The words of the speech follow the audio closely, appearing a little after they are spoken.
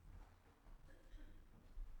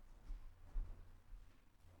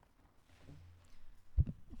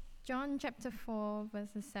John chapter 4,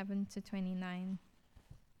 verses 7 to 29.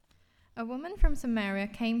 A woman from Samaria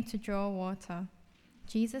came to draw water.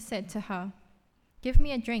 Jesus said to her, "Give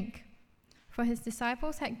me a drink," for his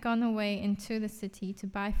disciples had gone away into the city to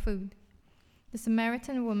buy food. The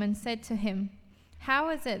Samaritan woman said to him, "How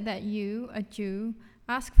is it that you, a Jew,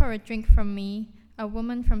 ask for a drink from me, a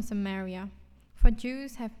woman from Samaria? For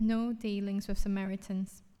Jews have no dealings with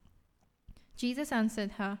Samaritans." Jesus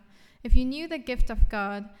answered her, "If you knew the gift of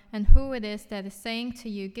God and who it is that is saying to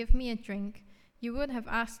you, 'Give me a drink,' you would have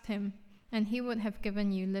asked him, and he would have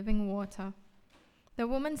given you living water." The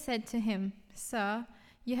woman said to him, "Sir,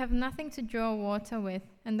 you have nothing to draw water with,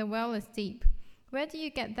 and the well is deep. Where do you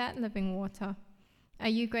get that living water? Are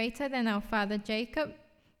you greater than our father Jacob?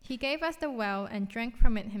 He gave us the well and drank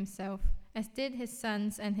from it himself, as did his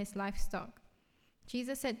sons and his livestock."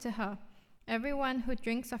 Jesus said to her, "Everyone who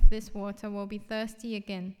drinks of this water will be thirsty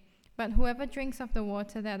again, but whoever drinks of the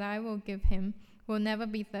water that I will give him will never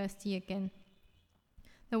be thirsty again.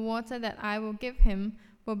 The water that I will give him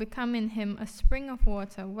will become in him a spring of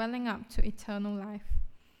water welling up to eternal life."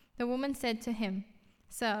 The woman said to him,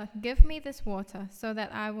 "Sir, give me this water so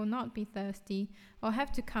that I will not be thirsty or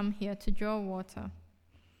have to come here to draw water."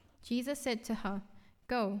 Jesus said to her,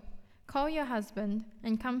 "Go, call your husband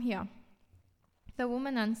and come here." The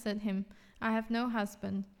woman answered him, "I have no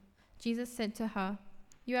husband." Jesus said to her,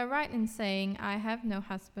 "You are right in saying, 'I have no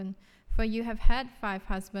husband,' for you have had 5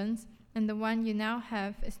 husbands, and the one you now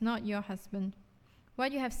have is not your husband.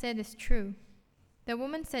 What you have said is true." The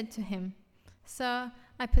woman said to him, "Sir,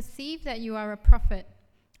 I perceive that you are a prophet.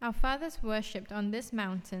 Our fathers worshipped on this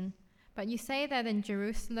mountain, but you say that in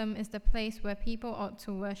Jerusalem is the place where people ought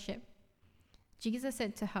to worship." Jesus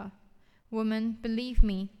said to her, "Woman, believe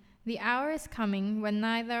me, the hour is coming when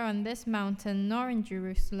neither on this mountain nor in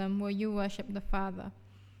Jerusalem will you worship the Father.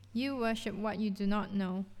 You worship what you do not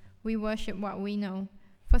know. We worship what we know,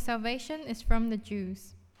 for salvation is from the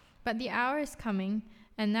Jews. But the hour is coming,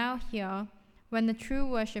 and now here, when the true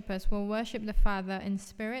worshippers will worship the Father in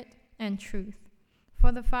spirit and truth.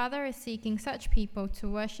 For the Father is seeking such people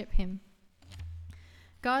to worship him.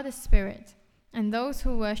 God is spirit, and those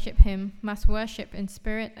who worship him must worship in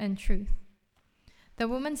spirit and truth." The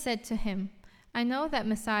woman said to him, "I know that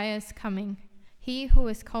Messiah is coming, he who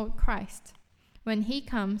is called Christ. When he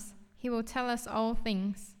comes, he will tell us all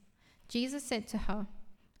things." Jesus said to her,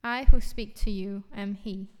 "I who speak to you am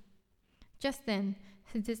he." Just then,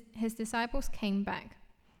 his disciples came back.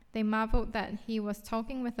 They marveled that he was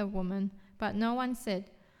talking with a woman, but no one said,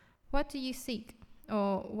 "What do you seek?"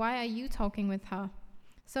 or "Why are you talking with her?"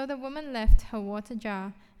 So the woman left her water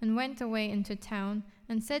jar and went away into town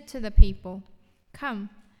and said to the people, "Come,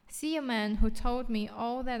 see a man who told me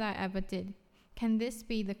all that I ever did. Can this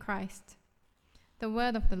be the Christ?" The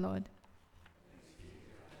word of the Lord.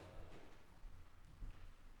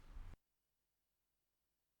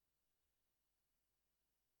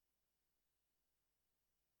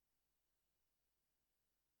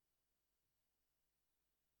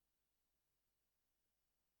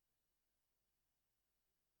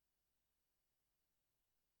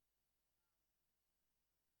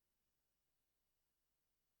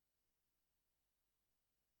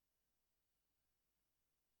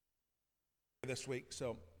 This week,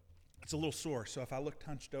 so it's a little sore. So if I look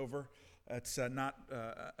hunched over, it's not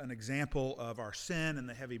an example of our sin and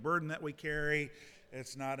the heavy burden that we carry.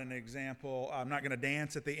 It's not an example. I'm not going to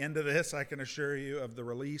dance at the end of this. I can assure you of the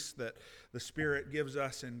release that the Spirit gives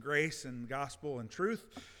us in grace and gospel and truth.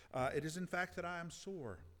 It is in fact that I am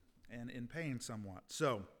sore and in pain somewhat.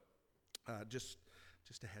 So just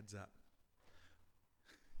a heads up.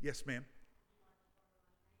 Yes, ma'am.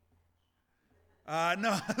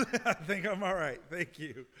 No, I think I'm all right. Thank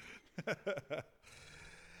you.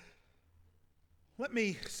 Let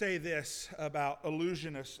me say this about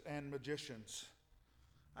illusionists and magicians.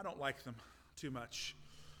 I don't like them too much.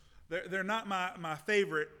 They're not my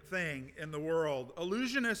favorite thing in the world.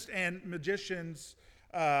 Illusionists and magicians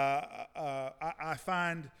I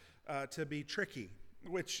find to be tricky,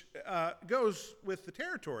 which goes with the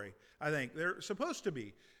territory, I think. They're supposed to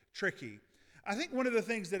be tricky. I think one of the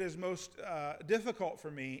things that is most difficult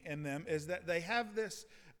for me in them is that they have this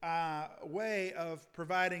way of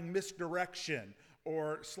providing misdirection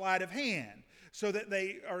or sleight of hand, so that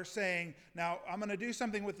they are saying, now I'm going to do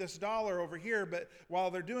something with this dollar over here, but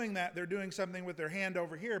while they're doing that, they're doing something with their hand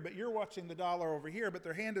over here, but you're watching the dollar over here, but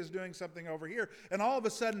their hand is doing something over here, and all of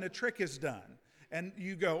a sudden a trick is done. And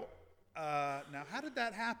you go, now how did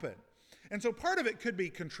that happen? And so part of it could be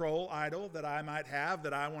control idol that I might have,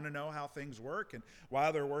 that I want to know how things work and why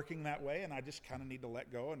they're working that way, and I just kind of need to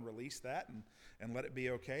let go and release that and let it be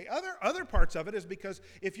okay. Other parts of it is because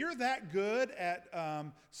if you're that good at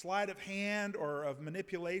sleight of hand or of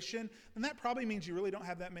manipulation, then that probably means you really don't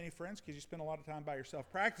have that many friends because you spend a lot of time by yourself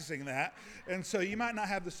practicing that. And so you might not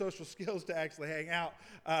have the social skills to actually hang out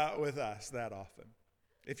with us that often.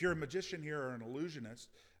 If you're a magician here or an illusionist,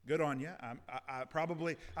 good on you. I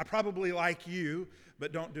probably like you,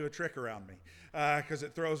 but don't do a trick around me because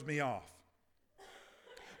it throws me off.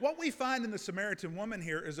 What we find in the Samaritan woman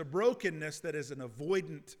here is a brokenness that is an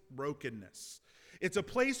avoidant brokenness. It's a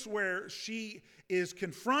place where she is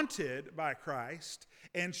confronted by Christ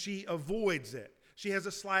and she avoids it. She has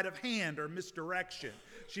a sleight of hand or misdirection.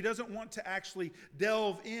 She doesn't want to actually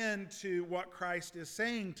delve into what Christ is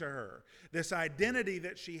saying to her. This identity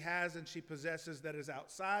that she has and she possesses that is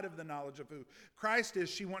outside of the knowledge of who Christ is,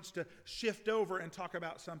 she wants to shift over and talk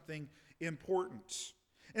about something important.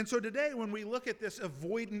 And so today, when we look at this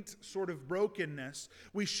avoidant sort of brokenness,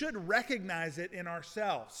 we should recognize it in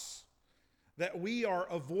ourselves, that we are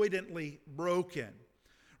avoidantly broken.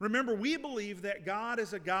 Remember, we believe that God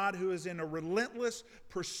is a God who is in a relentless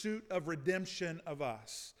pursuit of redemption of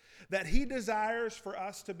us. That He desires for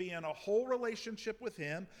us to be in a whole relationship with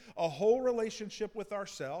Him, a whole relationship with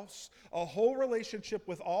ourselves, a whole relationship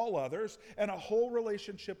with all others, and a whole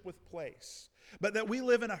relationship with place. But that we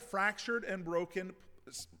live in a fractured and broken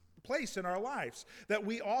place in our lives. That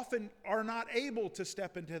we often are not able to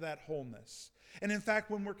step into that wholeness. And in fact,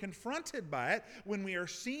 when we're confronted by it, when we are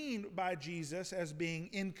seen by Jesus as being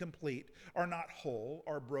incomplete or not whole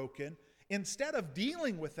or broken, instead of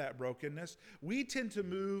dealing with that brokenness, we tend to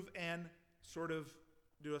move and sort of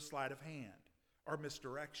do a sleight of hand or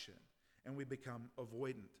misdirection, and we become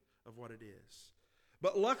avoidant of what it is.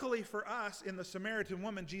 But luckily for us, in the Samaritan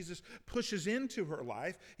woman, Jesus pushes into her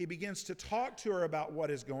life. He begins to talk to her about what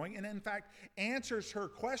is going, and in fact, answers her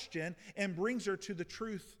question and brings her to the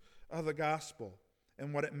truth of the gospel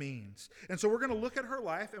and what it means. And so we're going to look at her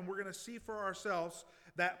life and we're going to see for ourselves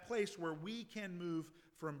that place where we can move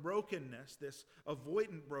from brokenness, this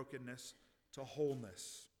avoidant brokenness, to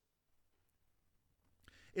wholeness.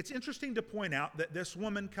 It's interesting to point out that this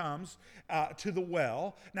woman comes to the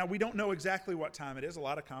well. Now, we don't know exactly what time it is. A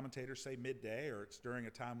lot of commentators say midday, or it's during a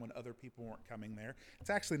time when other people weren't coming there. It's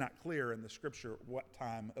actually not clear in the scripture what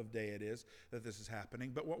time of day it is that this is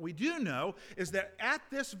happening. But what we do know is that at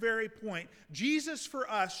this very point, Jesus for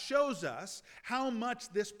us shows us how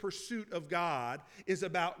much this pursuit of God is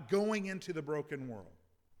about going into the broken world.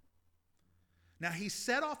 Now, He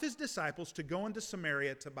set off His disciples to go into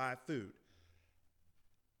Samaria to buy food.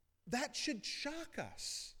 That should shock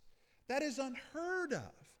us. That is unheard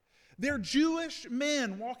of. They're Jewish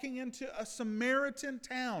men walking into a Samaritan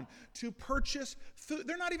town to purchase food.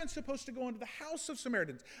 They're not even supposed to go into the house of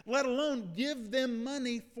Samaritans, let alone give them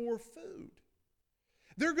money for food.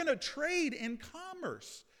 They're going to trade in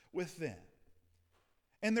commerce with them.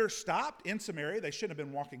 And they're stopped in Samaria. They shouldn't have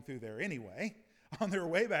been walking through there anyway, on their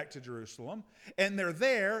way back to Jerusalem. And they're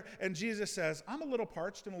there, and Jesus says, I'm a little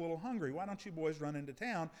parched and a little hungry. Why don't you boys run into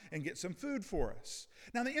town and get some food for us?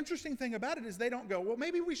 Now, the interesting thing about it is they don't go, well,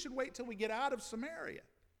 maybe we should wait till we get out of Samaria.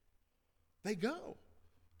 They go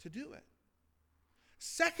to do it.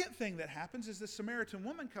 Second thing that happens is this Samaritan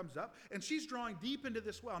woman comes up, and she's drawing deep into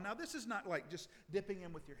this well. Now, this is not like just dipping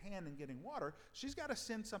in with your hand and getting water. She's got to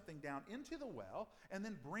send something down into the well and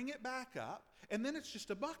then bring it back up, and then it's just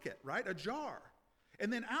a bucket, right? A jar.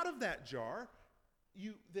 And then out of that jar,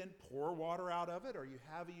 you then pour water out of it, or you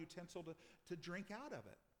have a utensil to drink out of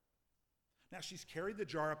it. Now, she's carried the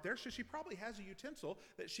jar up there, so she probably has a utensil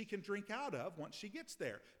that she can drink out of once she gets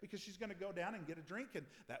there, because she's going to go down and get a drink, and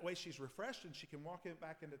that way she's refreshed, and she can walk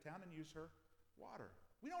back into town and use her water.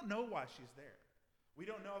 We don't know why she's there. We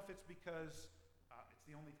don't know if it's because it's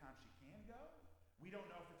the only time she can go. We don't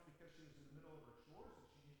know if it's because she was in the middle of her chores and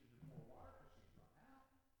she needed to pour water because she's run out.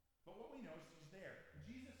 But what we know is she's there.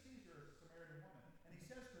 Jesus sees her as a Samaritan woman, and He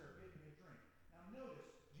says to her, give me a drink. Now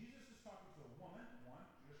notice, Jesus is talking to a woman. One,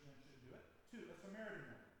 Jewish men should do it. Two, a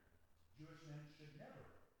Samaritan woman. Jewish men should never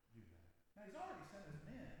do that. Now, He's already sent His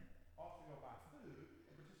men off to go buy food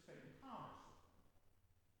and participate in commerce with them.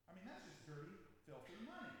 I mean, that's just dirty, filthy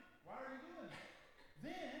money. Why are you doing that?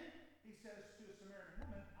 Then He says to a Samaritan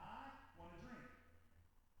woman, I want a drink.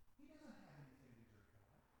 He doesn't have anything to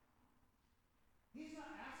drink out of. He's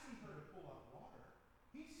not asking her to pull up water.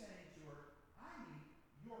 He's saying to her, I need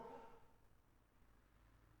your cup.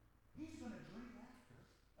 He's going to drink after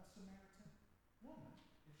a Samaritan woman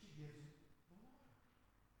if she gives him the water.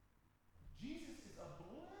 Jesus is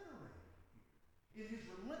obliterated here in His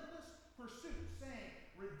relentless pursuit, saying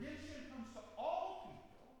redemption comes to all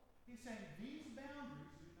people. He's saying these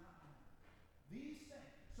boundaries do not matter. These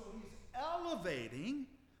things. So he's elevating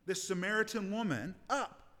this Samaritan woman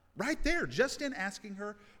up right there, just in asking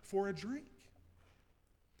her for a drink.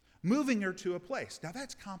 Moving her to a place. Now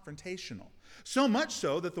that's confrontational. So much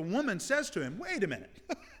so that the woman says to him, wait a minute,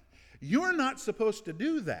 you're not supposed to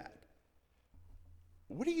do that.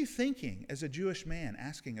 What are you thinking as a Jewish man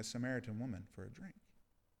asking a Samaritan woman for a drink?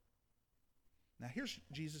 Now here's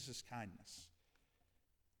Jesus' kindness.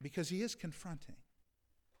 Because he is confronting,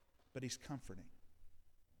 but he's comforting.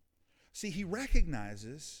 See, he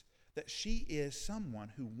recognizes that she is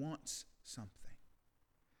someone who wants something.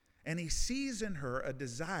 And he sees in her a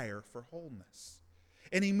desire for wholeness.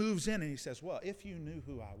 And he moves in and he says, well, if you knew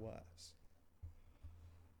who I was,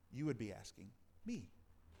 you would be asking me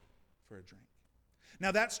for a drink.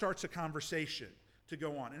 Now that starts a conversation to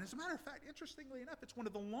go on. And as a matter of fact, interestingly enough, it's one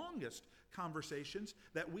of the longest conversations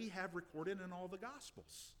that we have recorded in all the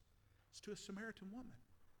Gospels. It's to a Samaritan woman.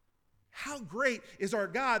 How great is our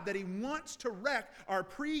God that he wants to wreck our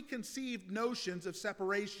preconceived notions of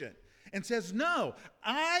separation and says, no,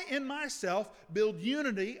 I in myself build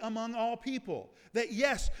unity among all people. That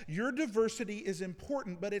yes, your diversity is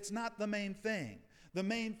important, but it's not the main thing. The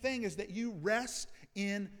main thing is that you rest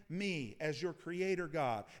in me as your creator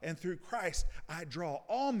God. And through Christ, I draw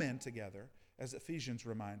all men together, as Ephesians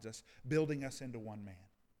reminds us, building us into one man.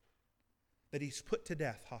 That he's put to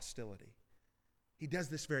death hostility. He does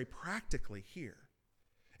this very practically here.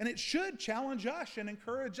 And it should challenge us and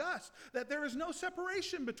encourage us that there is no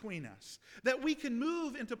separation between us. That we can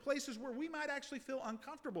move into places where we might actually feel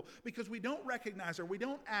uncomfortable because we don't recognize or we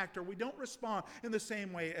don't act or we don't respond in the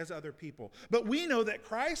same way as other people. But we know that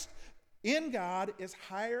Christ in God is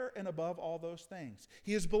higher and above all those things.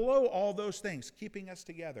 He is below all those things, keeping us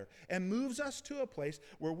together, and moves us to a place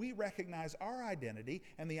where we recognize our identity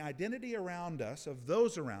and the identity around us, of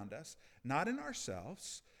those around us, not in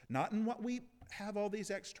ourselves, not in what we have all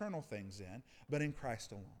these external things in, but in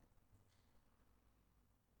Christ alone.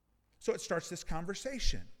 So it starts this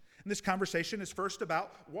conversation. And this conversation is first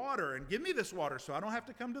about water, and give me this water so I don't have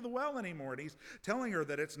to come to the well anymore. And he's telling her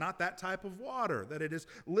that it's not that type of water, that it is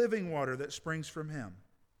living water that springs from him.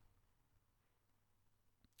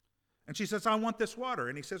 And she says, I want this water.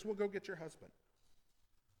 And he says, well, go get your husband.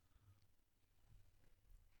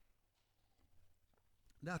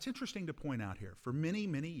 Now, it's interesting to point out here, for many,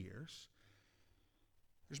 many years,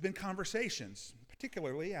 there's been conversations,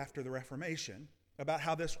 particularly after the Reformation, about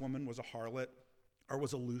how this woman was a harlot or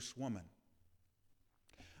was a loose woman.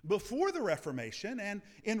 Before the Reformation and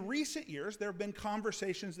in recent years, there have been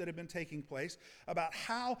conversations that have been taking place about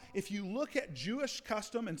how, if you look at Jewish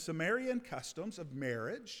custom and Samaritan customs of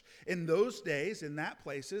marriage in those days, in that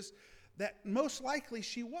places, that most likely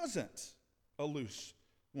she wasn't a loose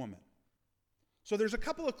woman. So there's a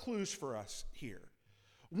couple of clues for us here.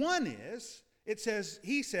 One is,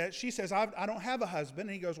 she says, I don't have a husband.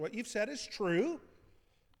 And he goes, what you've said is true.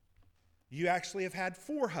 You actually have had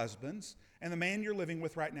 4 husbands, and the man you're living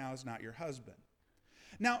with right now is not your husband.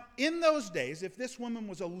 Now, in those days, if this woman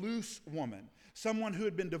was a loose woman, someone who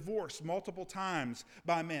had been divorced multiple times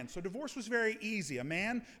by men, so divorce was very easy.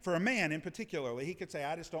 For a man in particularly, he could say,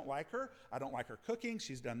 I just don't like her. I don't like her cooking.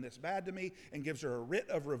 She's done this bad to me, and gives her a writ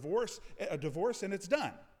of divorce, and it's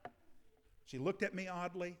done. She looked at me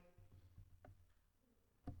oddly.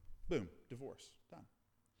 Boom, divorce, done.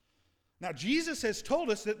 Now, Jesus has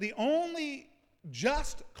told us that the only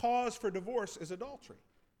just cause for divorce is adultery.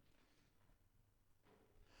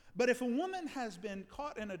 But if a woman has been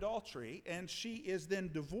caught in adultery and she is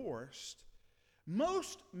then divorced,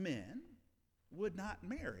 most men would not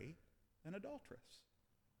marry an adulteress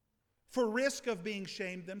for risk of being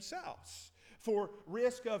shamed themselves, for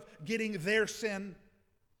risk of getting their sin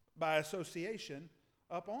by association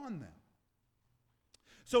up on them.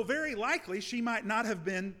 So very likely she might not have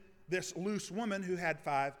been this loose woman who had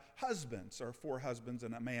 5 husbands, or 4 husbands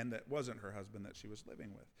and a man that wasn't her husband that she was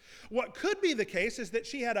living with. What could be the case is that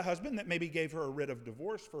she had a husband that maybe gave her a writ of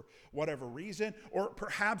divorce for whatever reason, or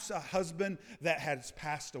perhaps a husband that has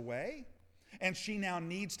passed away, and she now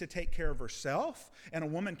needs to take care of herself, and a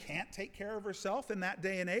woman can't take care of herself in that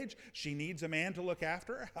day and age. She needs a man to look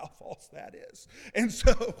after her. How false that is. And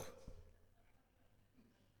so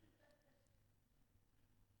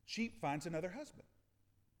she finds another husband.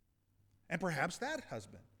 And perhaps that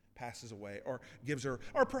husband passes away or gives her,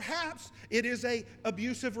 or perhaps it is an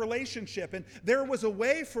abusive relationship. And there was a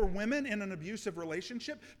way for women in an abusive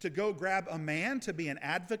relationship to go grab a man to be an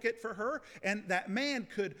advocate for her, and that man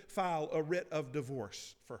could file a writ of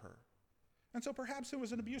divorce for her. And so perhaps it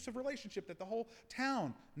was an abusive relationship that the whole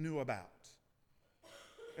town knew about.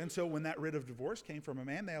 And so when that writ of divorce came from a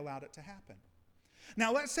man, they allowed it to happen.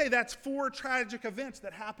 Now, let's say that's 4 tragic events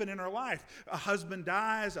that happen in our life. A husband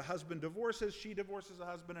dies, a husband divorces, she divorces a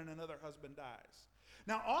husband, and another husband dies.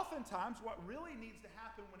 Now, oftentimes, what really needs to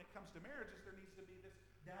happen when it comes to marriage is there needs to be this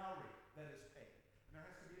dowry that is paid. And there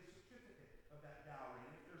has to be a certificate of that dowry.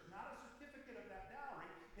 And if there's not a certificate of that dowry,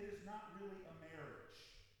 it is not really a marriage.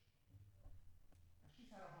 Now, she's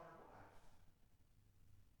had a hard life.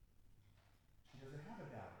 She doesn't have a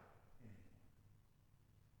dowry anymore.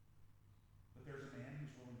 But there's a man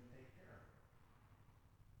who's willing to take care of her.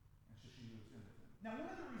 And so she moves in with him. Now, one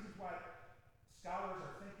of the reasons why scholars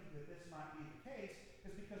are thinking that this might be the case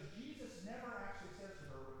is because Jesus never actually says to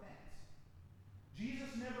her, repent. Jesus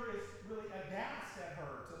never is really aghast at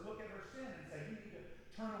her to look at her sin and say, you need to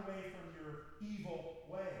turn away from your evil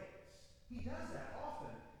ways. He does that often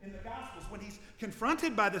in the Gospels. When he's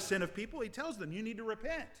confronted by the sin of people, he tells them, you need to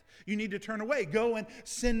repent. You need to turn away. Go and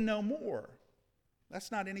sin no more.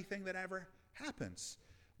 That's not anything that ever happens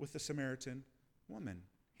with the Samaritan woman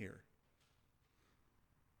here.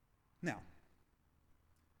 Now,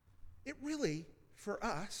 it really, for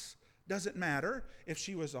us, doesn't matter if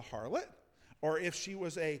she was a harlot or if she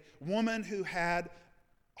was a woman who had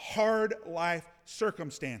hard life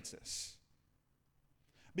circumstances.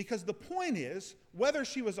 Because the point is, whether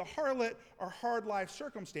she was a harlot or hard life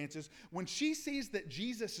circumstances, when she sees that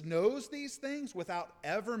Jesus knows these things without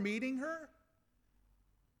ever meeting her,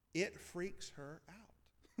 it freaks her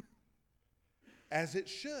out. As it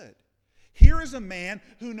should. Here is a man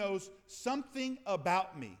who knows something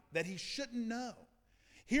about me that he shouldn't know.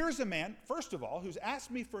 Here's a man, first of all, who's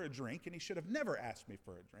asked me for a drink, and he should have never asked me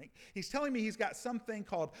for a drink. He's telling me he's got something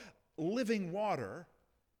called living water.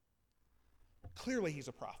 Clearly he's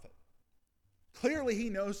a prophet. Clearly he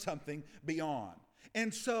knows something beyond.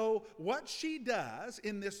 And so what she does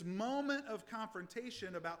in this moment of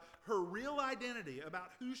confrontation about her real identity,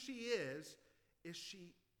 about who she is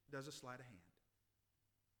she does a sleight of hand.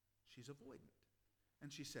 She's avoidant.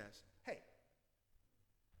 And she says, hey,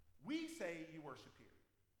 we say you worship here.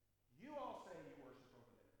 You all say you worship over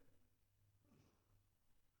there.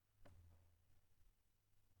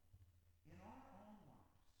 In our own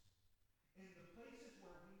lives, in the places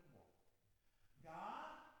where we walk,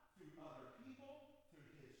 God, through other people, through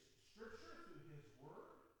His Scripture, through His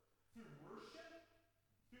Word, through worship,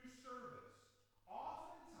 through service,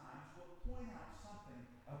 oftentimes will point out something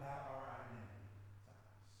about our identity to us.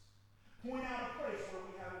 Point out a place where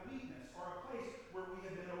we have a weakness, or a place where we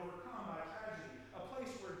have been overcome by tragedy, a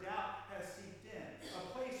place where doubt has seeped in, a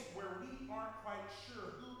place where we aren't quite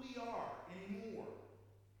sure who we are anymore.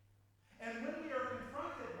 And when we are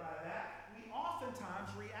confronted by that, we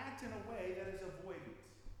oftentimes react in a way that is avoidant.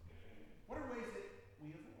 What are ways that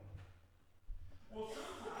we avoid? Well,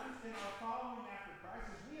 sometimes in our following after Christ,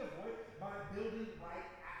 we avoid by building right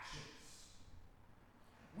actions.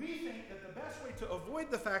 We think that the best way to avoid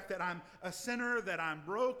the fact that I'm a sinner, that I'm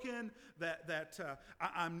broken, that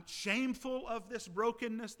I'm shameful of this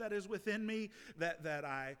brokenness that is within me, that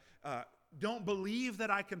I don't believe that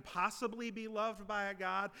I can possibly be loved by a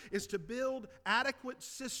God, is to build adequate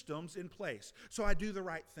systems in place. So I do the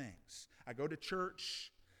right things. I go to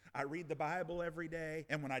church. I read the Bible every day,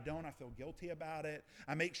 and when I don't, I feel guilty about it.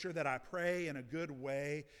 I make sure that I pray in a good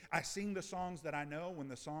way. I sing the songs that I know when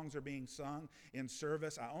the songs are being sung in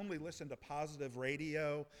service. I only listen to positive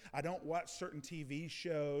radio. I don't watch certain TV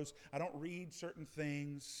shows. I don't read certain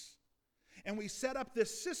things. And we set up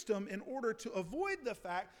this system in order to avoid the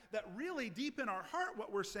fact that really deep in our heart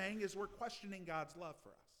what we're saying is we're questioning God's love for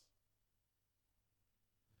us.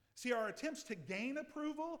 See, our attempts to gain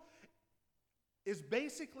approval is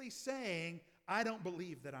basically saying, I don't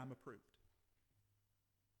believe that I'm approved.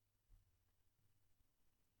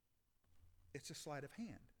 It's a sleight of hand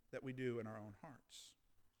that we do in our own hearts.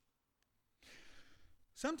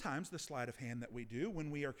 Sometimes the sleight of hand that we do when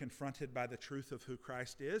we are confronted by the truth of who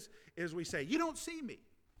Christ is we say, you don't see me.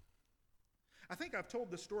 I think I've told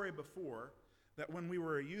the story before that when we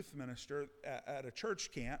were a youth minister at a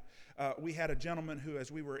church camp, we had a gentleman who, as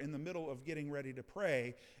we were in the middle of getting ready to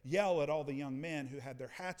pray, yell at all the young men who had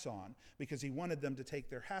their hats on because he wanted them to take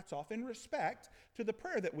their hats off in respect to the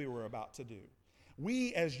prayer that we were about to do.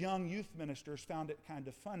 We, as young youth ministers, found it kind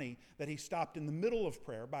of funny that he stopped in the middle of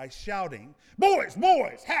prayer by shouting, boys,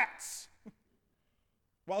 hats,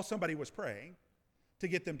 while somebody was praying, to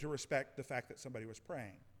get them to respect the fact that somebody was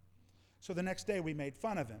praying. So the next day we made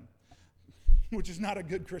fun of him, which is not a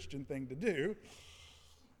good Christian thing to do.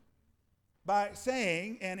 by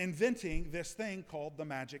saying and inventing this thing called the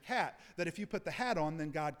magic hat. That if you put the hat on, then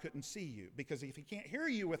God couldn't see you. Because if he can't hear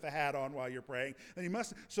you with the hat on while you're praying, then he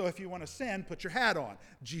must. So if you want to sin, put your hat on.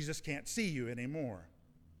 Jesus can't see you anymore.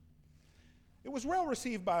 It was well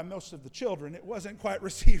received by most of the children. It wasn't quite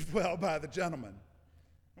received well by the gentlemen.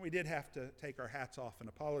 And we did have to take our hats off and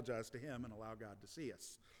apologize to him and allow God to see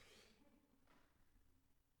us.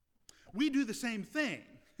 We do the same thing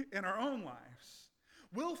in our own lives.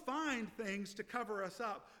 We'll find things to cover us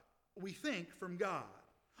up, we think, from God.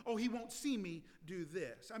 Oh, he won't see me do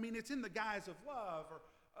this. I mean, it's in the guise of love or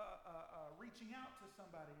reaching out to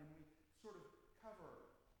somebody, and we sort of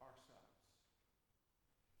cover ourselves.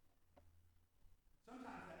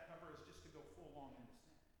 Sometimes that cover is just to go full on into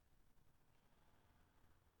sin.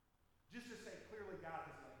 Just to say, clearly God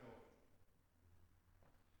has let go of me.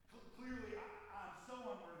 Clearly I'm so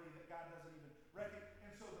unworthy that God doesn't even recognize.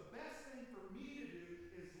 And so the best thing for me to do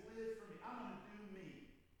is live for me. I'm going to do me.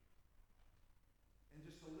 And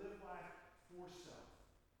just to live life for self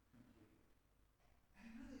completely. And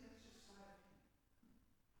really that's just sleight of hand.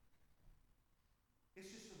 It's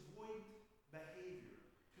just avoidant behavior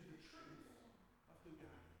to the truth of who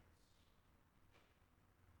God is.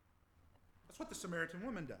 That's what the Samaritan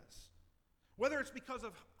woman does. Whether it's because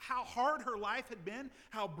of how hard her life had been,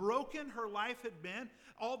 how broken her life had been,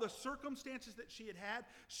 all the circumstances that she had,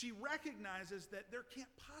 she recognizes that there can't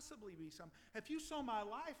possibly be some. If you saw my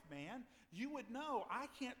life, man, you would know I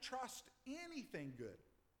can't trust anything good.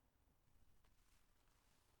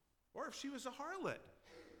 Or if she was a harlot,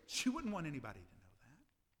 she wouldn't want anybody to know that.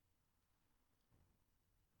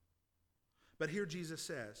 But here Jesus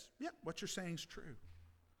says, yep, what you're saying is true.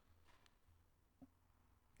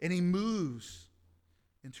 And he moves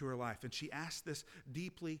into her life. And she asks this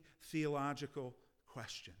deeply theological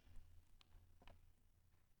question.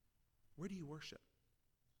 Where do you worship?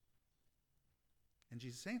 And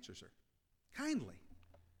Jesus answers her kindly.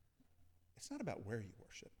 It's not about where you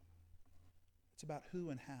worship. It's about who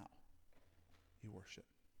and how you worship.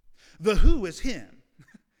 The who is him.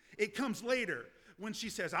 It comes later when she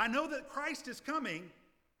says, I know that Christ is coming.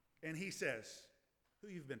 And he says, who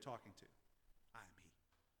you've been talking to.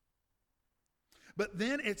 But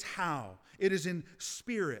then it's how. It is in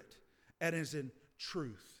spirit and is in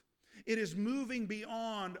truth. It is moving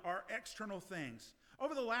beyond our external things.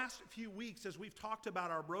 Over the last few weeks, as we've talked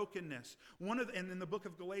about our brokenness, and in the book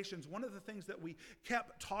of Galatians, one of the things that we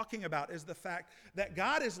kept talking about is the fact that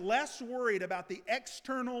God is less worried about the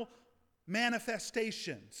external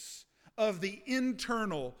manifestations of the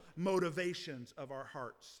internal motivations of our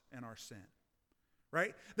hearts and our sin.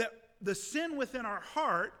 Right? That the sin within our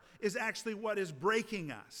heart is actually what is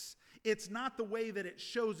breaking us. It's not the way that it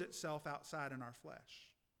shows itself outside in our flesh.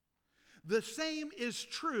 The same is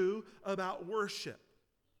true about worship.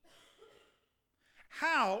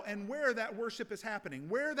 How and where that worship is happening,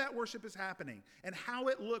 and how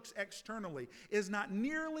it looks externally is not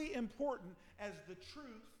nearly important as the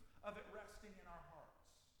truth of it resting in our hearts.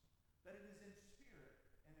 That it is in spirit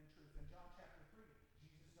and in truth. In John chapter 3,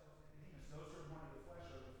 Jesus tells Nicodemus, those who are born of the flesh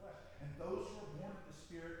are of the flesh, and those who are born of the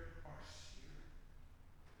Spirit are spirit.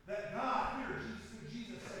 That God here,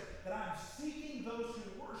 Jesus said, that I'm seeking those who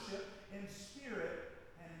worship in spirit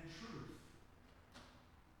and in truth.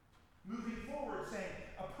 Moving forward, saying,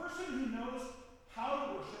 a person who knows how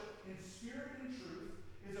to worship in spirit and truth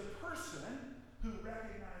is a person who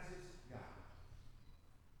recognizes God.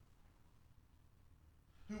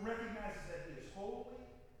 Who recognizes that he is holy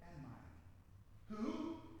and mighty.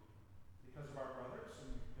 Who, because of our brothers,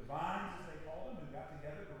 some divines as they call them, who got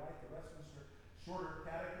together to write the Westminster Shorter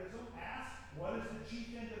Catechism, asked, what is the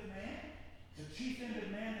chief end of man? The chief end of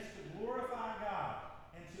man is to glorify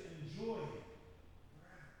God and to enjoy him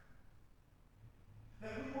forever.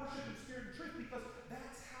 That we worship in spirit and truth because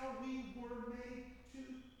that's how we were made to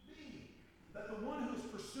be. That the one who is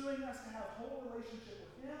pursuing us to have a whole relationship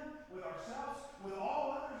with him, with ourselves, with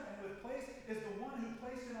all others, and with place, is the one who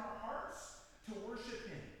placed in our hearts to worship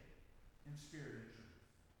him in spirit and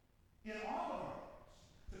truth. In all of our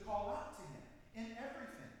lives, to call out to him in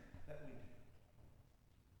everything that we do.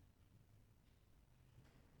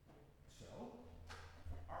 So,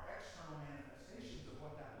 our external manifestations of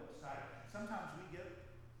what that looks like, sometimes we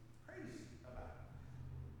get crazy about it.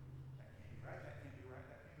 That can't be right, that can't be right,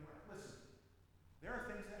 that can't be right. Listen, there are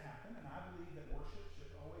things that happen, and I believe that worship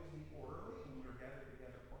should always be orderly when we're gathered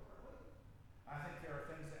together corporately. I think there are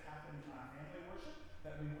things that happen in our family worship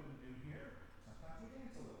that we wouldn't do here. Sometimes we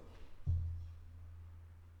dance a little.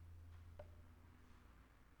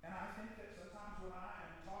 And I think that sometimes when I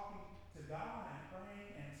am talking to God and praying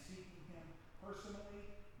and seeking him personally,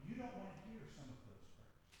 you don't want to hear some of those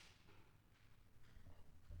prayers.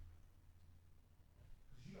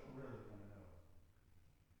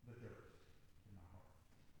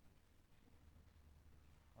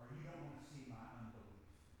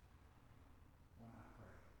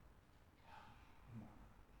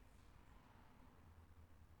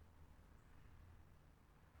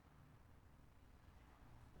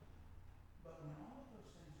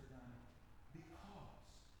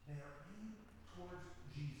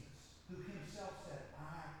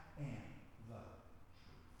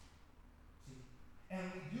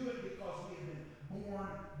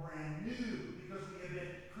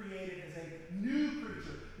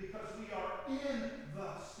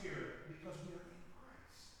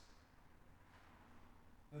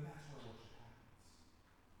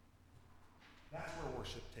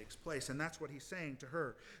 worship takes place. And that's what he's saying to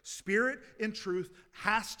her. Spirit and truth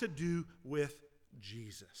has to do with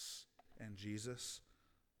Jesus and Jesus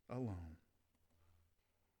alone.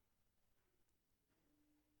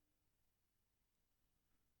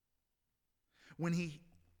 When he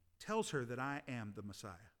tells her that I am the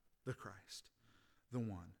Messiah, the Christ, the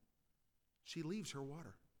one, she leaves her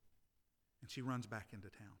water and she runs back into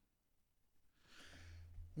town.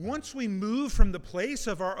 Once we move from the place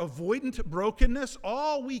of our avoidant brokenness,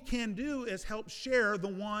 all we can do is help share the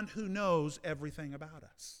one who knows everything about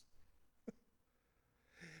us.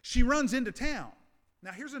 She runs into town.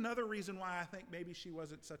 Now, here's another reason why I think maybe she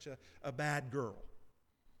wasn't such a bad girl.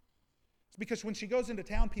 It's because when she goes into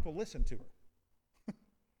town, people listen to her.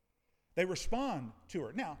 They respond to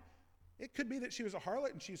her. Now, it could be that she was a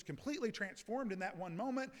harlot and she's completely transformed in that one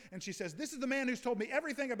moment, and she says, "This is the man who's told me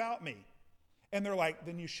everything about me." And they're like,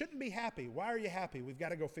 "Then you shouldn't be happy. Why are you happy? We've got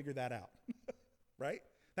to go figure that out." Right?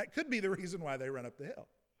 That could be the reason why they run up the hill.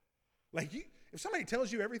 Like, if somebody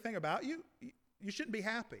tells you everything about you, you shouldn't be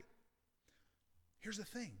happy. Here's the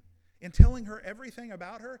thing. In telling her everything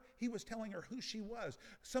about her, he was telling her who she was,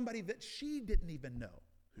 somebody that she didn't even know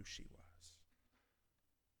who she was.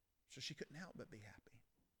 So she couldn't help but be happy.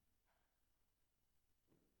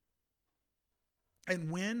 And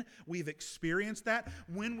when we've experienced that,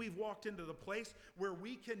 when we've walked into the place where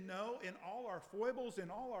we can know in all our foibles, in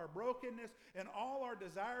all our brokenness, in all our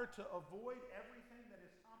desire to avoid everything that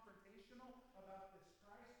is confrontational about this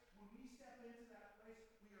Christ, when we step into that place,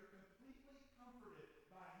 we are completely comforted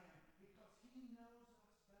by him because he knows us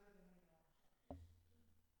better than we know ourselves.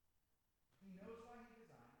 He knows why he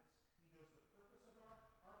designed us. He knows the purpose of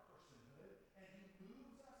our personhood, and he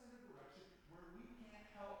moves us in a direction where we can't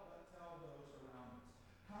help but tell those around us,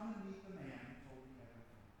 "Come and meet the man who told me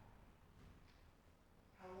everything."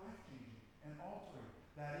 How life-changing and altering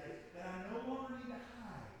that is. That I no longer need to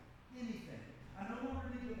hide anything. I no longer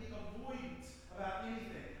need to be avoidant about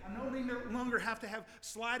anything. I no longer have to have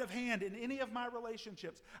sleight of hand in any of my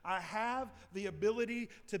relationships. I have the ability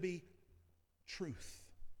to be truth,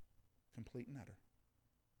 complete and utter.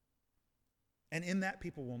 And in that,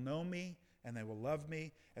 people will know me, and they will love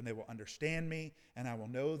me, and they will understand me, and I will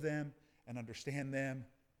know them and understand them,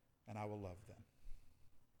 and I will love them.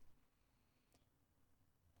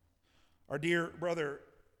 Our dear brother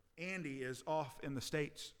Andy is off in the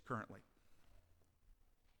States currently.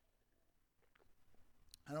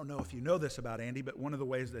 I don't know if you know this about Andy, but one of the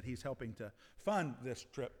ways that he's helping to fund this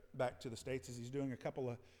trip back to the States is he's doing a couple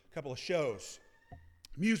of shows,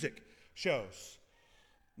 music shows.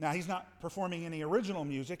 Now, he's not performing any original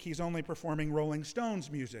music. He's only performing Rolling Stones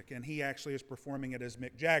music, and he actually is performing it as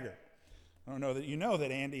Mick Jagger. I don't know that you know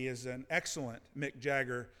that Andy is an excellent Mick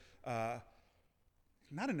Jagger,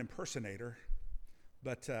 not an impersonator,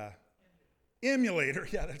 but emulator.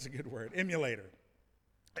 Yeah, that's a good word, emulator.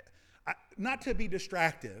 Not to be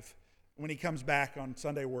distractive when he comes back on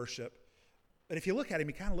Sunday worship, but if you look at him,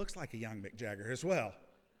 he kind of looks like a young Mick Jagger as well.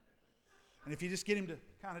 And if you just get him to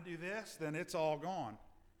kind of do this, then it's all gone.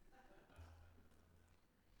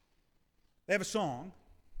 They have a song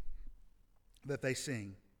that they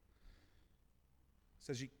sing. It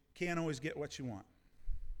says you can't always get what you want.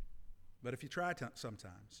 But if you try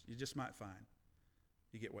sometimes, you just might find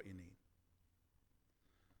you get what you need.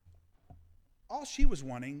 All she was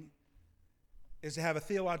wanting is to have a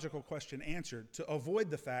theological question answered, to avoid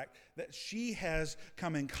the fact that she has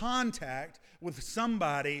come in contact with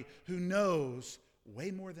somebody who knows way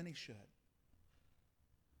more than he should.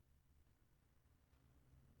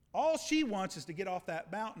 All she wants is to get off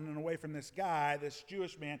that mountain and away from this guy, this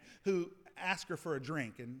Jewish man, who asked her for a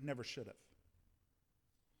drink and never should have.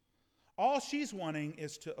 All she's wanting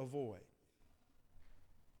is to avoid.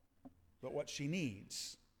 But what she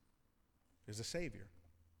needs is a Savior.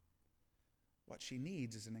 What she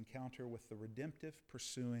needs is an encounter with the redemptive,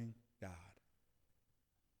 pursuing God.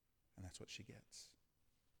 And that's what she gets.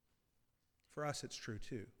 For us, it's true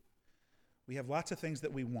too. We have lots of things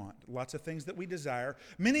that we want, lots of things that we desire,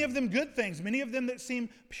 many of them good things, many of them that seem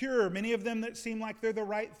pure, many of them that seem like they're the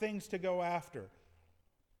right things to go after.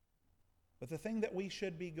 But the thing that we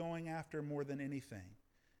should be going after more than anything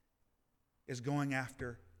is going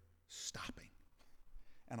after stopping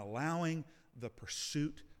and allowing the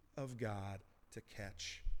pursuit of God to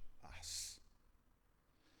catch us.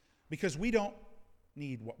 Because we don't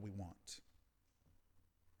need what we want.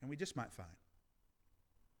 And we just might find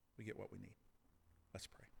we get what we need. Let's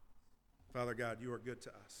pray. Father God, you are good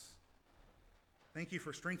to us. Thank you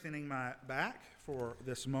for strengthening my back for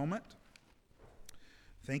this moment.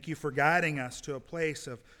 Thank you for guiding us to a place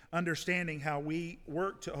of understanding how we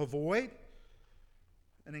work to avoid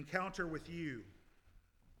an encounter with you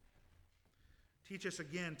Teach us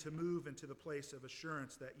again to move into the place of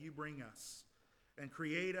assurance that you bring us, and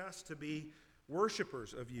create us to be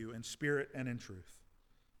worshipers of you in spirit and in truth.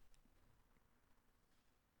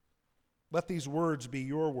 Let these words be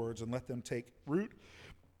your words, and let them take root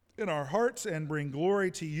in our hearts and bring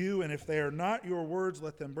glory to you. And if they are not your words,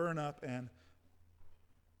 let them burn up and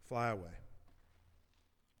fly away.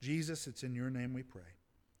 Jesus, it's in your name we pray.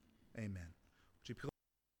 Amen.